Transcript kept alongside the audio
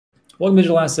Welcome to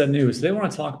Digital Asset News. Today, what I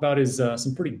want to talk about is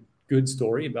some pretty good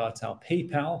story about how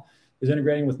PayPal is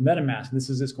integrating with Metamask. This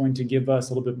is just going to give us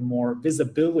a little bit more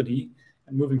visibility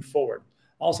and moving forward.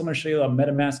 Also, I'm going to show you a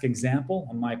Metamask example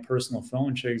on my personal phone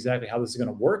and show you exactly how this is going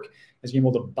to work as you're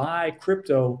able to buy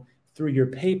crypto through your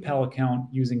PayPal account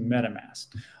using Metamask.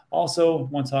 Also, I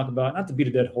want to talk about, not to beat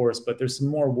a dead horse, but there's some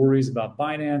more worries about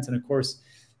Binance. And of course,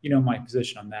 you know my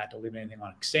position on that, don't leave anything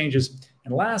on exchanges.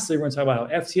 And lastly, we're going to talk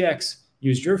about how FTX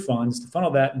used your funds to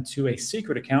funnel that into a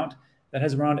secret account that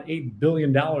has around $8 billion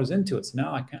into it. So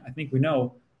now I think we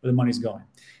know where the money's going.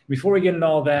 Before we get into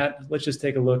all that, let's just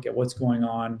take a look at what's going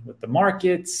on with the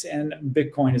markets, and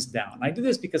Bitcoin is down. I do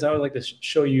this because I would like to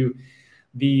show you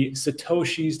the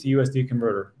Satoshis to USD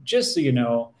converter. Just so you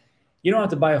know, you don't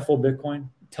have to buy a full Bitcoin.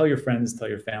 Tell your friends, tell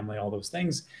your family, all those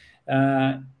things.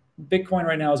 Bitcoin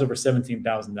right now is over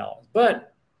 $17,000, but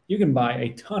you can buy a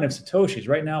ton of Satoshis.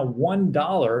 Right now,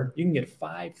 $1, you can get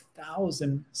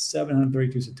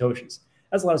 5,732 Satoshis.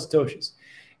 That's a lot of Satoshis.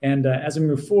 And as we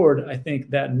move forward, I think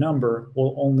that number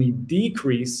will only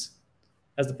decrease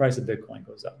as the price of Bitcoin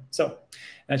goes up. So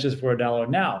that's just for $1.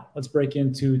 Now, let's break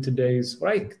into today's,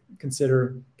 what I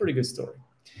consider pretty good story.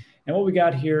 And what we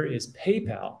got here is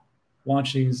PayPal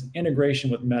launching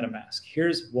integration with Metamask.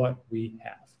 Here's what we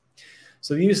have.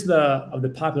 So the use of the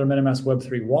popular Metamask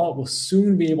Web3 wallet will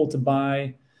soon be able to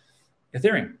buy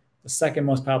Ethereum, the second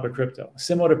most popular crypto.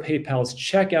 Similar to PayPal's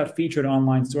checkout featured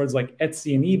online stores like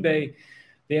Etsy and eBay,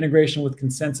 the integration with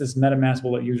Consensus Metamask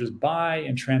will let users buy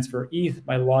and transfer ETH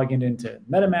by logging into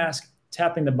Metamask,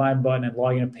 tapping the buy button, and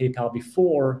logging into PayPal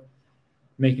before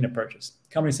making a purchase. The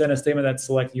company said in a statement that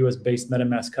select US-based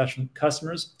Metamask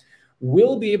customers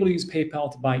will be able to use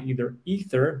PayPal to buy either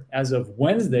Ether as of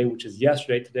Wednesday, which is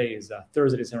yesterday. Today is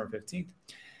Thursday, December 15th. And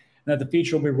that the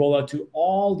feature will be rolled out to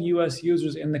all US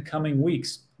users in the coming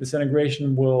weeks. This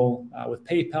integration will, with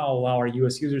PayPal, allow our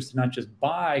US users to not just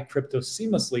buy crypto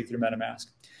seamlessly through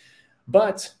Metamask,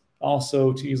 but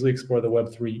also to easily explore the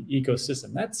Web3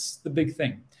 ecosystem. That's the big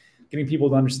thing, getting people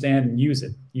to understand and use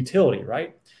it. Utility,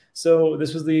 right? So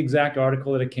this was the exact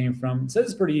article that it came from. It says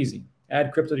it's pretty easy.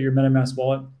 Add crypto to your Metamask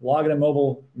wallet, log in a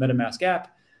mobile Metamask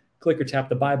app, click or tap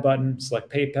the buy button,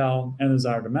 select PayPal, enter the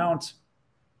desired amount,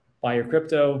 buy your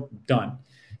crypto, done.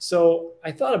 So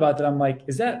I thought about that. I'm like,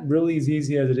 is that really as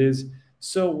easy as it is?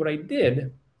 So what I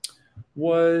did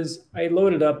was I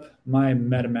loaded up my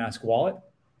Metamask wallet,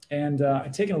 and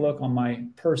I've taken a look on my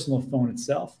personal phone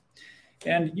itself.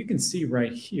 And you can see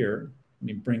right here, let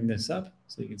me bring this up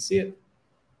so you can see it.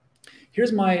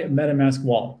 Here's my Metamask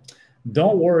wallet.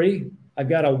 Don't worry, I've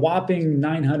got a whopping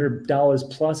 $900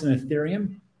 plus in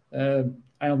Ethereum. I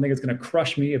don't think it's going to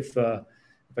crush me if I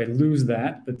lose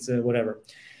that, but whatever.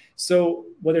 So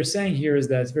what they're saying here is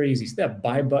that it's very easy. See that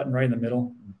buy button right in the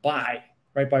middle? Buy,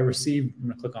 right by receive. I'm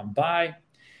going to click on buy.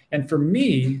 And for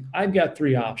me, I've got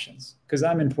three options because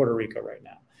I'm in Puerto Rico right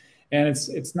now. And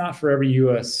it's not for every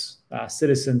U.S.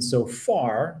 Citizen so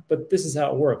far, but this is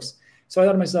how it works. So I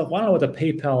thought to myself, well, I don't know what the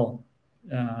PayPal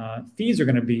fees are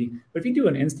going to be, but if you do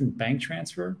an instant bank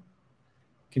transfer,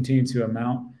 continue to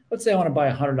amount, let's say I want to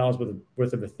buy $100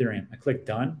 worth of Ethereum. I click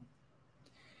done,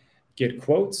 get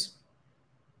quotes.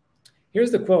 Here's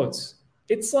the quotes.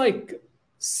 It's like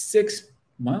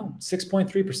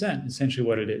 6.3% essentially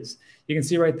what it is. You can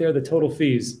see right there the total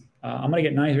fees. I'm going to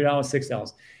get $93, $6.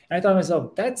 And I thought to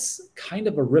myself, that's kind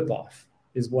of a ripoff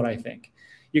is what I think.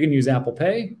 You can use Apple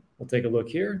Pay. We'll take a look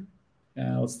here.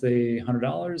 Let's say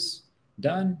 $100.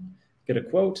 Done, get a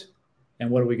quote, and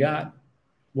what do we got?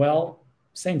 Well,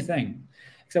 same thing,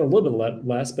 except a little bit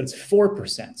less, but it's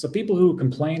 4%. So people who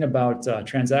complain about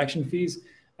transaction fees,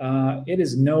 it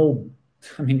is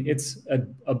it's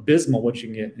abysmal what you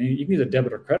can get. And you can use a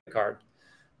debit or credit card,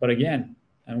 but again,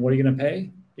 and what are you going to pay?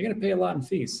 You're going to pay a lot in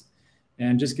fees.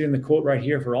 And just getting the quote right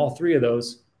here for all three of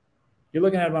those, you're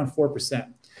looking at around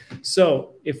 4%.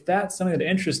 So if that's something that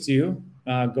interests you,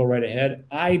 go right ahead.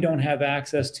 I don't have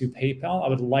access to PayPal. I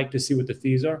would like to see what the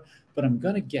fees are, but I'm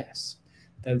going to guess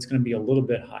that it's going to be a little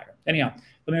bit higher. Anyhow,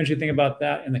 let me know what you think about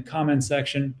that in the comment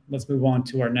section. Let's move on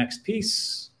to our next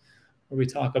piece where we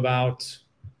talk about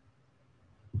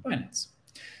finance.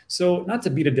 So not to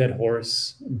beat a dead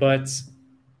horse, but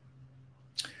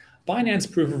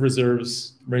Binance proof of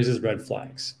reserves raises red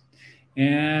flags.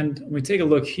 And when we take a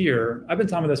look here, I've been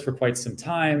talking about this for quite some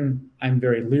time. I'm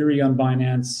very leery on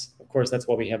Binance. Of course, that's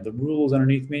why we have the rules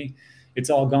underneath me. It's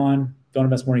all gone. Don't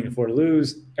invest more than you can afford to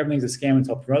lose. Everything's a scam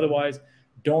until proven otherwise.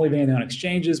 Don't leave anything on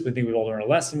exchanges. We think we've all learned a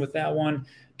lesson with that one.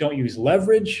 Don't use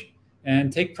leverage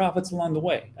and take profits along the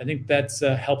way. I think that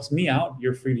helps me out.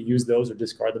 You're free to use those or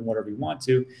discard them, whatever you want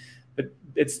to. But But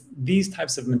it's these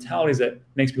types of mentalities that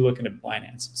makes me look into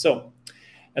Binance. So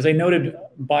as I noted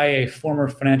by a former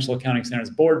financial accounting standards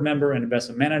board member and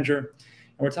investment manager,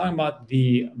 and we're talking about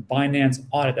the Binance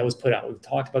audit that was put out. We've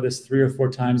talked about this 3 or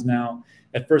 4 times now.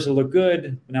 At first it looked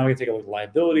good, but now we can take a look at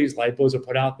liabilities. Liabilities are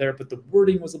put out there, but the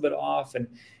wording was a bit off, and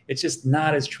it's just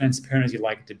not as transparent as you'd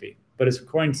like it to be. But it's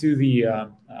according to the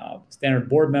standard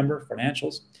board member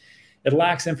financials, it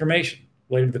lacks information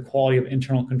related to the quality of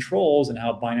internal controls and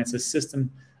how Binance's system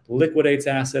liquidates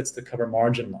assets to cover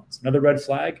margin loans. Another red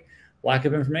flag, lack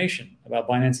of information about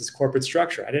Binance's corporate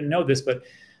structure. I didn't know this, but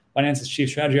Binance's chief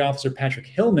strategy officer, Patrick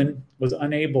Hillman, was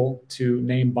unable to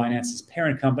name Binance's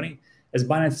parent company, as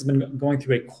Binance has been going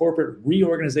through a corporate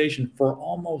reorganization for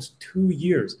almost 2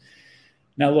 years.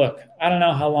 Now, look, I don't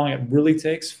know how long it really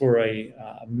takes for a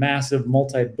massive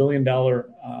multi-billion-dollar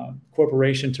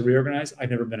corporation to reorganize. I've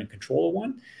never been in control of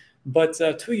one, but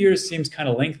 2 years seems kind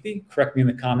of lengthy. Correct me in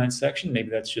the comments section. Maybe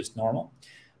that's just normal,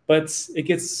 but it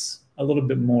gets a little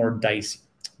bit more dicey.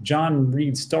 John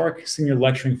Reed Stark, senior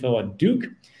lecturing fellow at Duke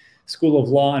School of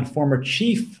Law and former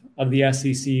chief of the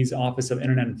SEC's Office of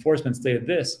Internet Enforcement, stated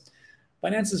this: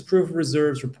 Binance's proof of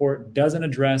reserves report doesn't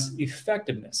address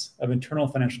effectiveness of internal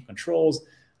financial controls,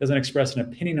 doesn't express an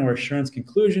opinion or assurance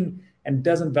conclusion, and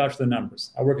doesn't vouch for the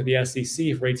numbers. I work at the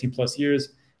SEC for 18 plus years.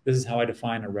 This is how I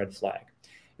define a red flag.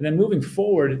 And then moving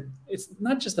forward, it's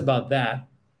not just about that,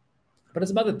 but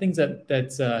it's about the things that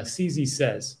CZ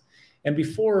says. And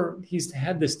before, he's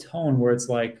had this tone where it's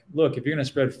like, look, if you're going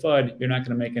to spread FUD, you're not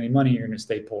going to make any money, you're going to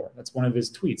stay poor. That's one of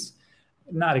his tweets.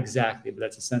 Not exactly, but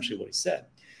that's essentially what he said.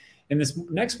 In this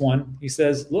next one, he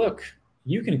says, look,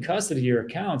 you can custody your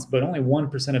accounts, but only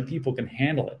 1% of people can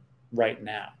handle it right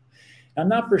now. I'm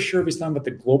not for sure if he's talking about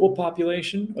the global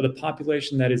population or the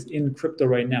population that is in crypto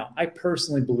right now. I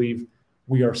personally believe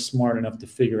we are smart enough to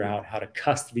figure out how to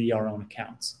custody our own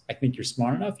accounts. I think you're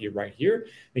smart enough. You're right here.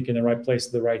 I think you're in the right place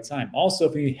at the right time. Also,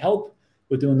 if you need help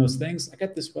with doing those things, I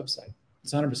got this website.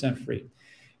 It's 100% free.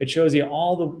 It shows you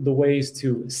all the ways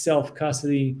to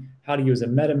self-custody, how to use a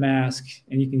Metamask,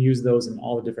 and you can use those in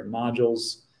all the different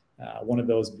modules. One of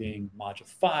those being module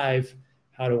 5,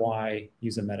 how do I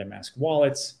use a Metamask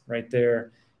wallet right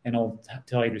there, and I'll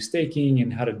tell you to do staking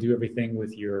and how to do everything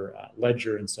with your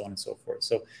ledger and so on and so forth.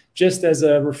 So just as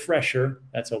a refresher,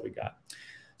 that's what we got.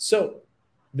 So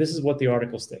this is what the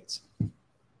article states.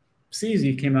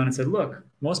 CZ came out and said, look,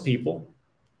 most people,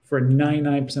 for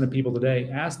 99% of people today,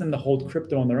 ask them to hold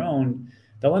crypto on their own,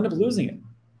 they'll end up losing it.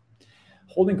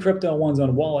 Holding crypto on one's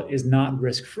own wallet is not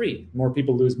risk-free. More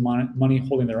people lose money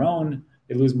holding their own.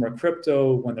 They lose more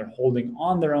crypto when they're holding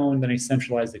on their own than a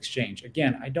centralized exchange.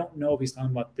 Again, I don't know if he's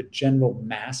talking about the general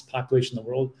mass population in the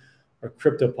world or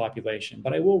crypto population,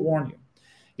 but I will warn you.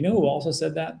 You know who also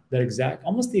said that?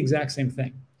 Almost the exact same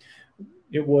thing.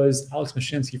 It was Alex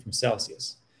Mashinsky from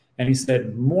Celsius. And he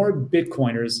said, more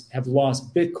Bitcoiners have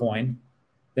lost Bitcoin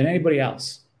than anybody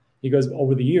else. He goes,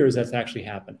 over the years, that's actually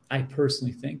happened. I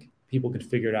personally think people can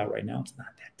figure it out right now. It's not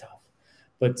that tough.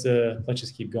 But let's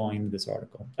just keep going into this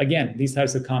article. Again, these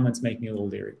types of comments make me a little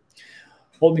leery.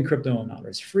 Holding crypto not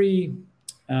risk-free.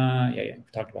 Yeah, we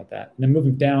talked about that. And then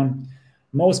moving down,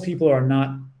 most people are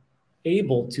not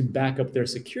able to back up their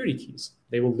security keys.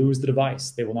 They will lose the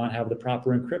device. They will not have the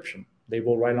proper encryption. They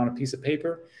will write it on a piece of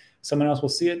paper. Someone else will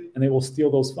see it, and they will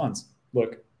steal those funds.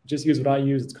 Look, just use what I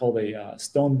use. It's called a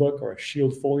STONEBOOK or a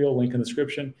Shield Folio, link in the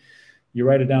description. You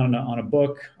write it down on a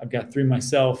book. I've got 3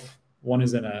 myself. One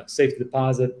is in a safety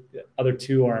deposit. The other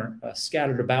 2 are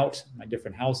scattered about my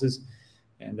different houses,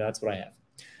 and that's what I have.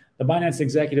 The Binance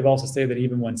executive also stated that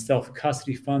even when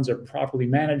self-custody funds are properly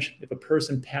managed, if a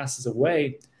person passes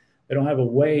away, they don't have a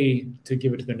way to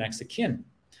give it to their next of kin.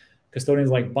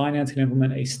 Custodians like Binance can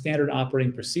implement a standard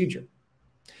operating procedure.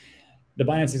 The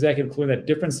Binance executive concluded that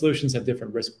different solutions have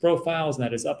different risk profiles, and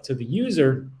that is up to the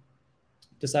user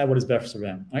to decide what is best for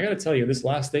them. I got to tell you, this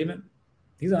last statement,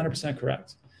 he's 100%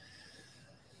 correct.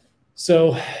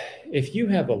 So if you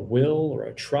have a will or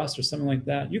a trust or something like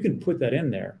that, you can put that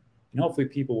in there, and hopefully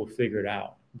people will figure it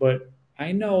out. But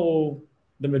I know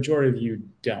the majority of you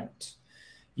don't.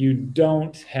 You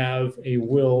don't have a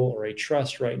will or a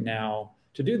trust right now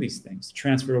to do these things, to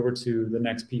transfer over to the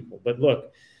next people. But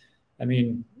look, I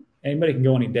mean, anybody can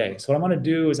go any day. So what I'm going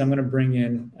to do is I'm going to bring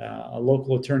in a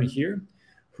local attorney here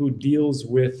who deals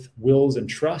with wills and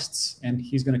trusts, and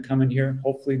he's going to come in here,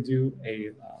 hopefully do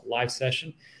a live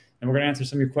session, and we're going to answer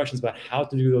some of your questions about how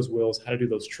to do those wills, how to do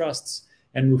those trusts,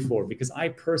 and move forward. Because I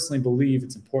personally believe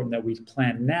it's important that we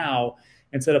plan now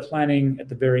instead of planning at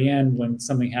the very end when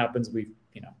something happens, we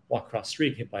walk across the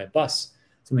street, hit by a bus,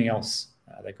 something else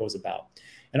that goes about.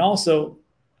 And also,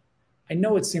 I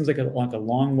know it seems like a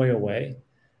long way away,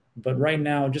 but right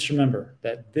now, just remember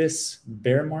that this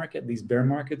bear market, these bear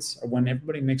markets are when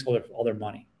everybody makes all their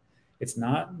money. It's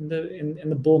not in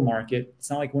the bull market. It's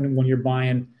not like when you're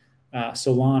buying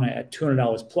Solana at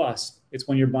 $200 plus. It's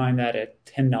when you're buying that at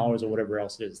 $10 or whatever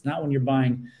else it is. It's not when you're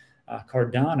buying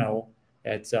Cardano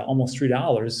at almost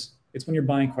 $3. It's when you're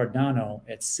buying Cardano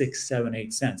at 6, 7,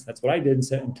 8 cents. That's what I did in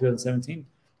 2017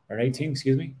 or 18,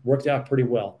 excuse me. Worked out pretty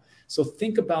well. So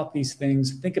think about these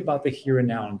things. Think about the here and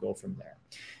now and go from there.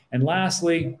 And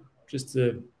lastly, just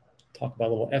to talk about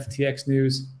a little FTX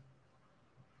news.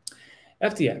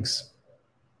 FTX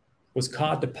was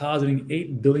caught depositing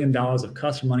 $8 billion of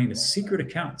customer money into secret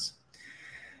accounts.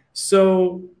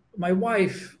 So my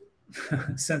wife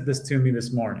sent this to me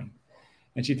this morning.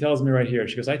 And she tells me right here,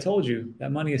 she goes, I told you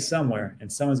that money is somewhere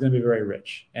and someone's going to be very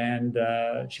rich. And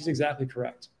she's exactly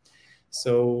correct.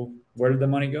 So where did the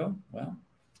money go? Well,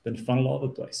 it's been funneled all over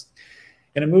the place.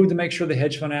 In a move to make sure the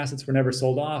hedge fund assets were never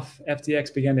sold off,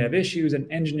 FTX began to have issues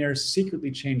and engineers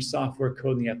secretly changed software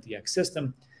code in the FTX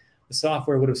system. The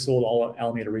software would have sold all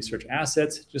Alameda Research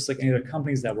assets, just like any other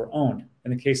companies that were owned.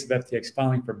 In the case of FTX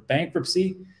filing for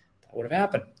bankruptcy, that would have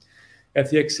happened.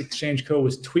 FTX exchange code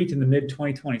was tweaked in the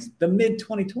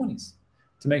mid-2020s,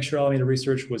 to make sure Alameda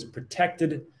Research was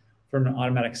protected from an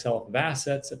automatic sell-off of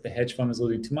assets if the hedge fund was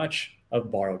losing too much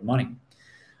of borrowed money.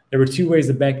 There were two ways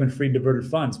the Bankman-Fried diverted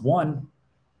funds. One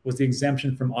was the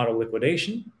exemption from auto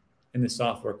liquidation in the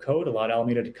software code, allowed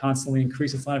Alameda to constantly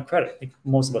increase its line of credit. I think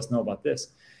most of us know about this.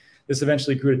 This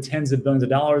eventually grew to tens of billions of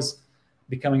dollars,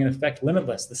 becoming in effect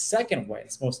limitless. The second way,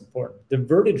 it's most important,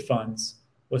 diverted funds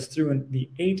was through the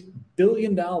 $8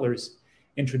 billion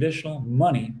in traditional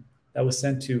money that was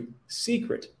sent to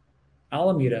secret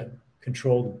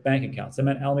Alameda-controlled bank accounts. That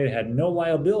meant Alameda had no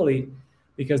liability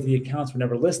because the accounts were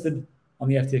never listed on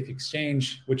the FTX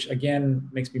exchange, which again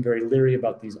makes me very leery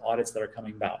about these audits that are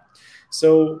coming about.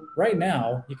 So right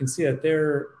now, you can see that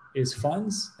there is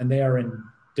funds and they are in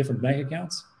different bank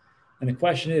accounts. And the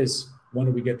question is, when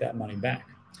do we get that money back?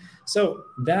 So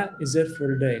that is it for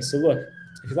today. So look,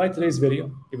 if you liked today's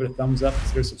video, give it a thumbs up,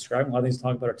 consider subscribing. A lot of things to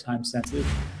talk about are time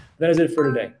sensitive. That is it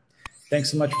for today.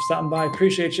 Thanks so much for stopping by.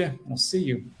 Appreciate you. And I'll see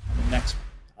you on the next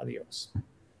one. Adios.